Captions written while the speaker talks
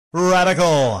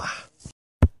Radical.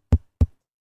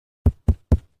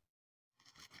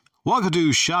 Welcome to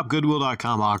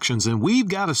ShopGoodwill.com auctions, and we've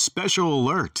got a special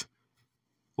alert.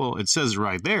 Well, it says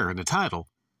right there in the title,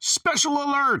 Special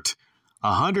Alert!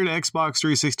 100 Xbox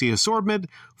 360 assortment,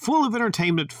 full of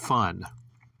entertainment fun.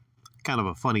 Kind of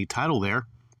a funny title there.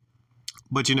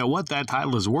 But you know what? That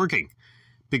title is working,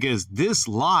 because this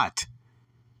lot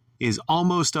is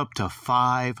almost up to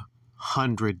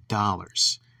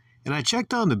 $500. And I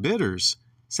checked on the bidders.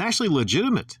 It's actually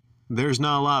legitimate. There's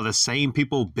not a lot of the same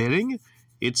people bidding.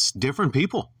 It's different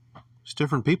people. It's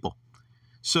different people.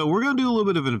 So we're going to do a little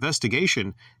bit of an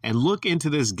investigation and look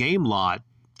into this game lot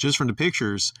just from the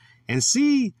pictures and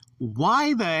see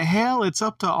why the hell it's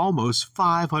up to almost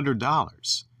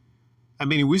 $500. I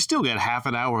mean, we still got half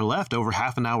an hour left, over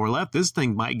half an hour left. This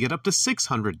thing might get up to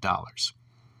 $600.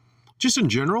 Just in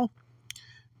general,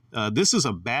 this is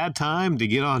a bad time to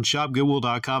get on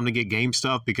ShopGoodwill.com to get game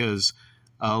stuff, because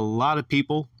a lot of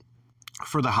people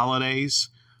for the holidays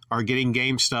are getting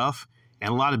game stuff,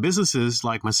 and a lot of businesses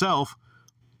like myself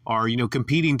are,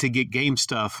 competing to get game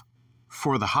stuff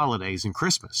for the holidays and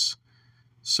Christmas.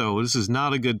 So this is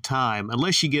not a good time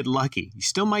unless you get lucky. You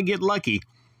still might get lucky,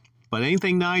 but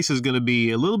anything nice is going to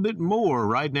be a little bit more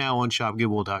right now on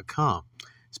ShopGoodwill.com,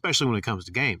 especially when it comes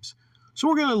to games. So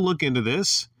we're going to look into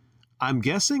this. I'm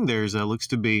guessing there's looks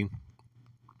to be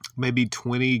maybe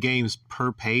 20 games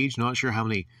per page. Not sure how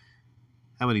many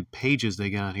pages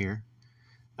they got here.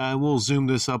 We'll zoom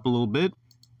this up a little bit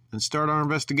and start our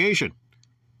investigation.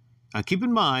 Now keep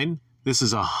in mind, this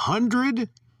is 100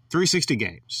 360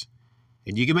 games.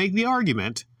 And you can make the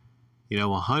argument,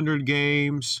 100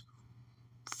 games,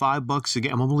 $5 a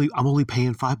game. I'm only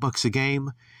paying $5 a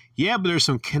game. Yeah, but there's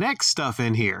some Kinect stuff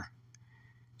in here.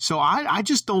 So I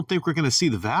just don't think we're going to see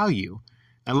the value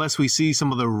unless we see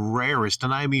some of the rarest,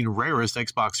 and I mean rarest,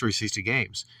 Xbox 360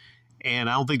 games. And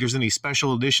I don't think there's any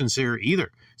special editions here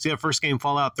either. See that first game,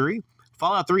 Fallout 3?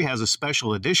 Fallout 3 has a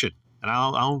special edition, and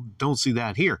I don't see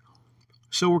that here.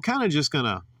 So we're kind of just going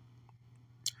to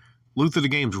loot through the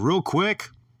games real quick.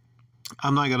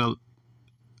 I'm not going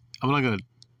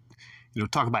to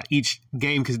talk about each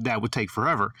game, because that would take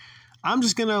forever. I'm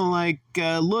just going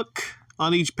to look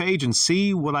on each page and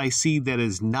see what I see that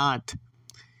is not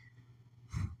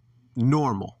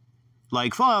normal.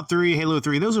 Like Fallout 3, Halo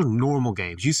 3, those are normal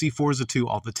games. You see Forza 2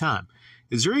 all the time.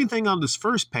 Is there anything on this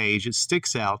first page that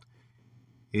sticks out?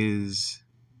 I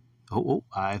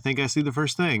think I see the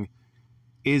first thing.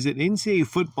 Is it NCAA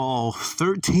Football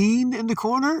 13 in the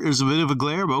corner? There's a bit of a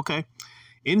glare, but okay.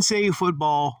 NCAA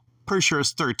Football, pretty sure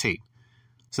it's 13.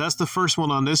 So that's the first one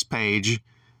on this page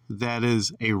that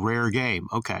is a rare game.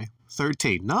 Okay,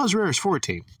 13. Not as rare as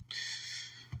 14.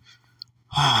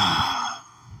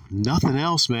 Nothing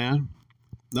else, man.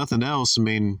 Nothing else. I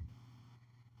mean,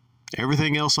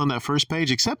 everything else on that first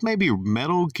page, except maybe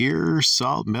Metal Gear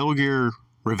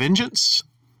Revengeance.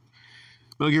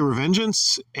 Metal Gear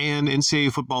Revengeance and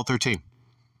NCAA Football 13.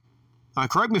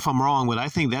 Correct me if I'm wrong, but I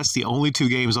think that's the only two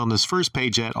games on this first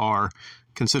page that are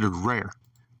considered rare.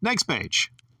 Next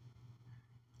page.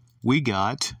 We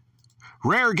got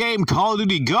rare game Call of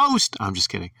Duty Ghost. I'm just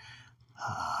kidding.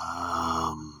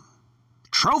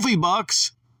 Trophy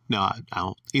Bucks. No, I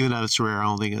don't. Even though it's rare, I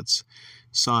don't think it's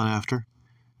sought after.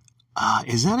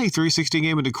 Is that a 360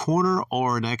 game in the corner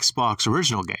or an Xbox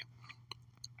original game?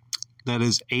 That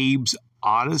is Abe's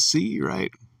Odyssey,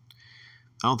 right?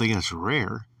 I don't think that's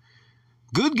rare.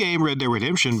 Good game, Red Dead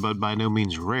Redemption, but by no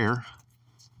means rare.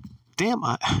 Damn,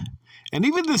 and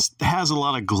even this has a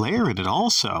lot of glare in it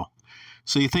also.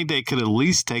 So you think they could at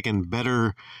least taken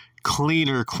better,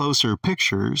 cleaner, closer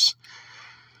pictures.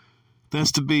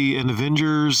 That's to be an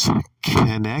Avengers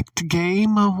Kinect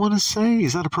game, I want to say.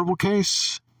 Is that a purple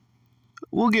case?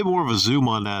 We'll get more of a zoom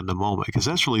on that in a moment, because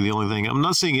that's really the only thing. I'm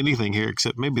not seeing anything here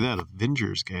except maybe that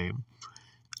Avengers game.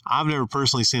 I've never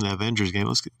personally seen an Avengers game.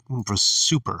 Let's get for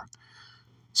super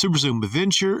zoom.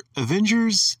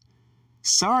 Avengers.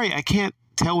 Sorry, I can't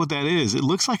tell what that is. It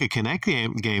looks like a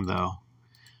Kinect game though.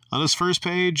 On this first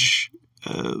page,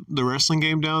 the wrestling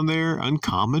game down there,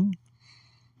 uncommon.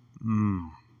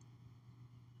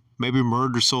 Maybe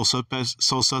Murder Soul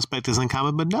Suspect is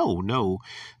uncommon, but no.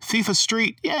 FIFA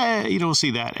Street, yeah, you don't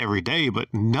see that every day,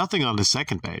 but nothing on the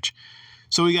second page.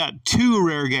 So we got two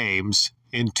rare games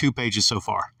in 2 pages so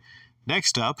far.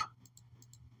 Next up,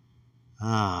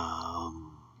 I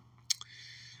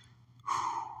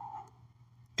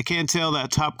can't tell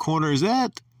that top corner. Is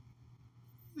that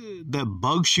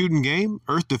bug shooting game,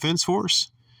 Earth Defense Force?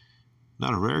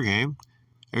 Not a rare game.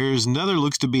 There's another,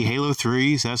 looks to be Halo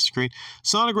 3, Assassin's Creed.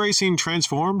 Sonic Racing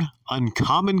Transformed,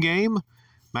 uncommon game.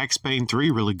 Max Payne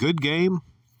 3, really good game.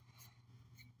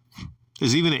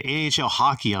 There's even an NHL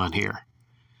hockey on here.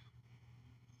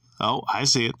 Oh, I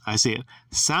see it. I see it.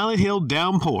 Silent Hill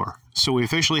Downpour. So we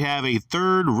officially have a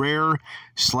third rare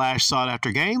 / sought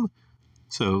after game.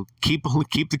 So keep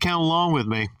the count along with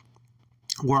me.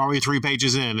 We're already 3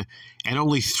 pages in, and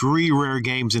only 3 rare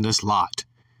games in this lot.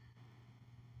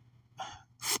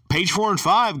 Page 4 and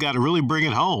 5 got to really bring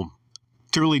it home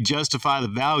to really justify the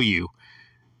value,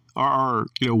 or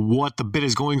what the bid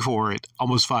is going for at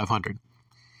almost 500.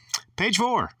 Page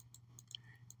 4.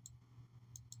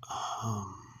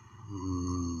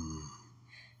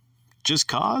 Just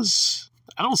Cause?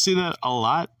 I don't see that a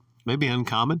lot. Maybe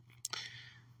Uncommon.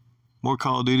 More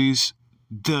Call of Duties.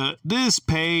 This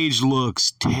page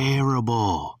looks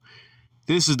terrible.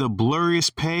 This is the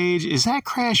blurriest page. Is that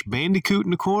Crash Bandicoot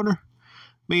in the corner?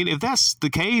 I mean, if that's the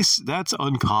case, that's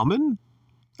uncommon,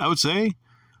 I would say.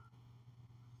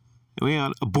 We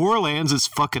got Borderlands is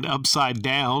fucking upside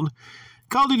down.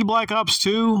 Call of Duty Black Ops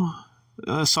 2,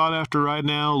 sought after right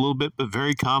now a little bit, but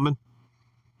very common.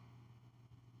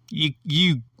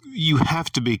 You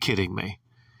have to be kidding me.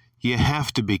 You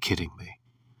have to be kidding me.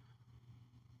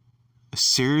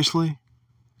 Seriously?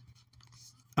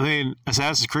 I mean,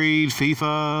 Assassin's Creed,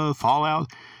 FIFA,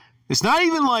 Fallout. It's not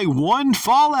even like one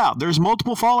Fallout. There's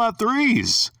multiple Fallout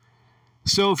 3s.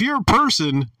 So if you're a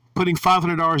person putting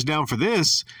 $500 down for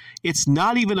this, it's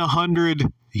not even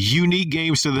 100 unique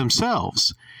games to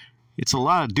themselves. It's a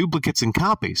lot of duplicates and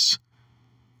copies.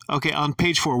 Okay, on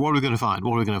page 4, what are we going to find?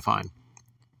 What are we going to find?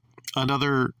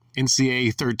 Another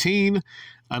NCAA 13,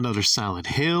 another Silent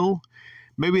Hill,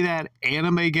 maybe that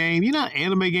anime game. You know, that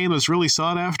anime game that's really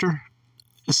sought after?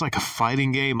 It's like a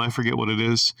fighting game. I forget what it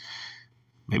is.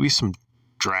 Maybe some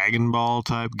Dragon Ball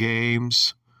type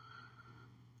games.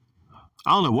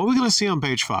 I don't know. What are we going to see on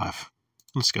page 5?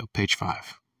 Let's go. Page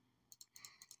 5.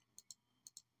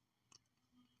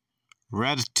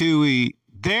 Ratatouille.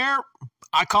 There.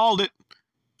 I called it.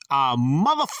 I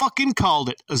motherfucking called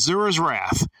it. Azura's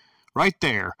Wrath. Right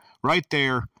there. Right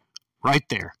there. Right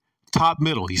there. Top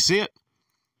middle. You see it?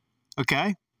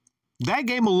 Okay. That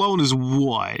game alone is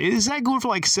what? Is that going for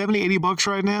like 70, 80 bucks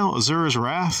right now? Azura's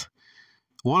Wrath?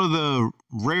 One of the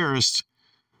rarest,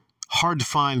 hard to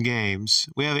find games.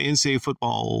 We have NCAA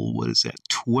football, what is that,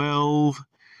 12?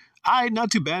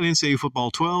 Not too bad, NCAA football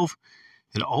 12.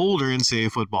 An older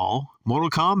NCAA football.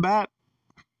 Mortal Kombat,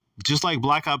 just like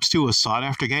Black Ops 2, a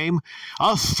sought-after game.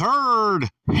 A third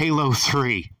Halo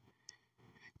 3.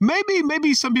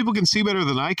 Maybe some people can see better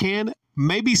than I can.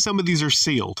 Maybe some of these are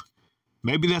sealed.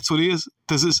 Maybe that's what it is.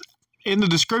 Does this, in the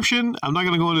description, I'm not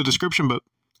going to go into the description, but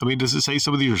I mean, does it say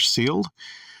some of these are sealed?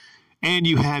 And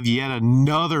you have yet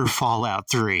another Fallout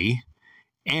 3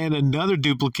 and another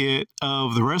duplicate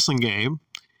of the wrestling game.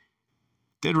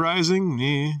 Dead Rising,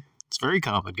 it's a very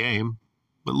common game,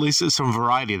 but at least there's some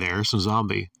variety there, some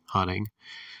zombie hunting.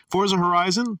 Forza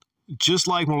Horizon, just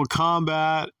like Mortal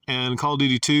Kombat and Call of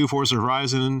Duty 2, Forza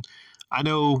Horizon, I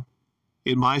know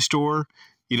in my store,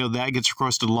 that gets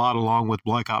requested a lot along with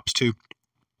Black Ops 2.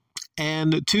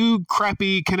 And 2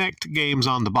 crappy Kinect games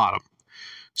on the bottom.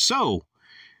 So,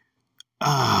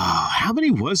 how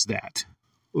many was that?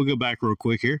 We'll go back real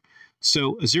quick here.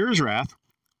 So, Azura's Wrath,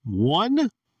 1. And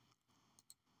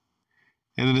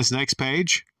then this next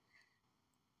page.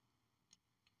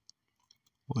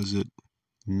 Was it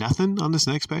nothing on this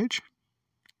next page?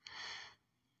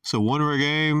 So, 1 rare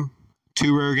game,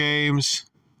 2 rare games.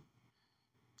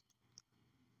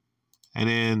 And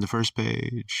then the first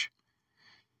page.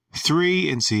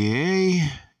 3 NCAA.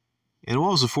 And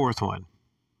what was the 4th one?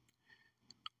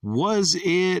 Was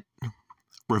it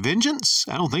Revengeance?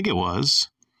 I don't think it was.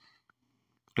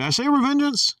 Did I say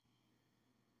Revengeance?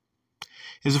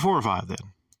 Is it 4 or 5 then?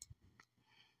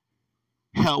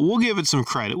 Hell, we'll give it some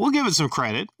credit.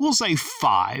 We'll say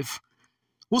 5.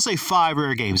 We'll say 5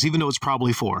 rare games, even though it's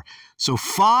probably 4. So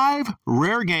 5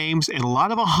 rare games and a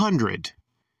lot of 100.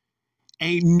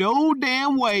 Ain't no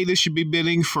damn way this should be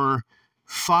bidding for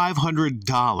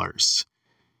 $500.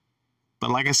 But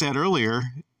like I said earlier,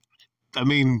 I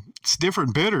mean, it's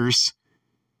different bidders,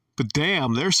 but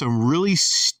damn, there's some really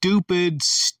stupid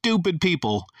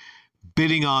people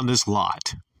bidding on this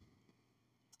lot.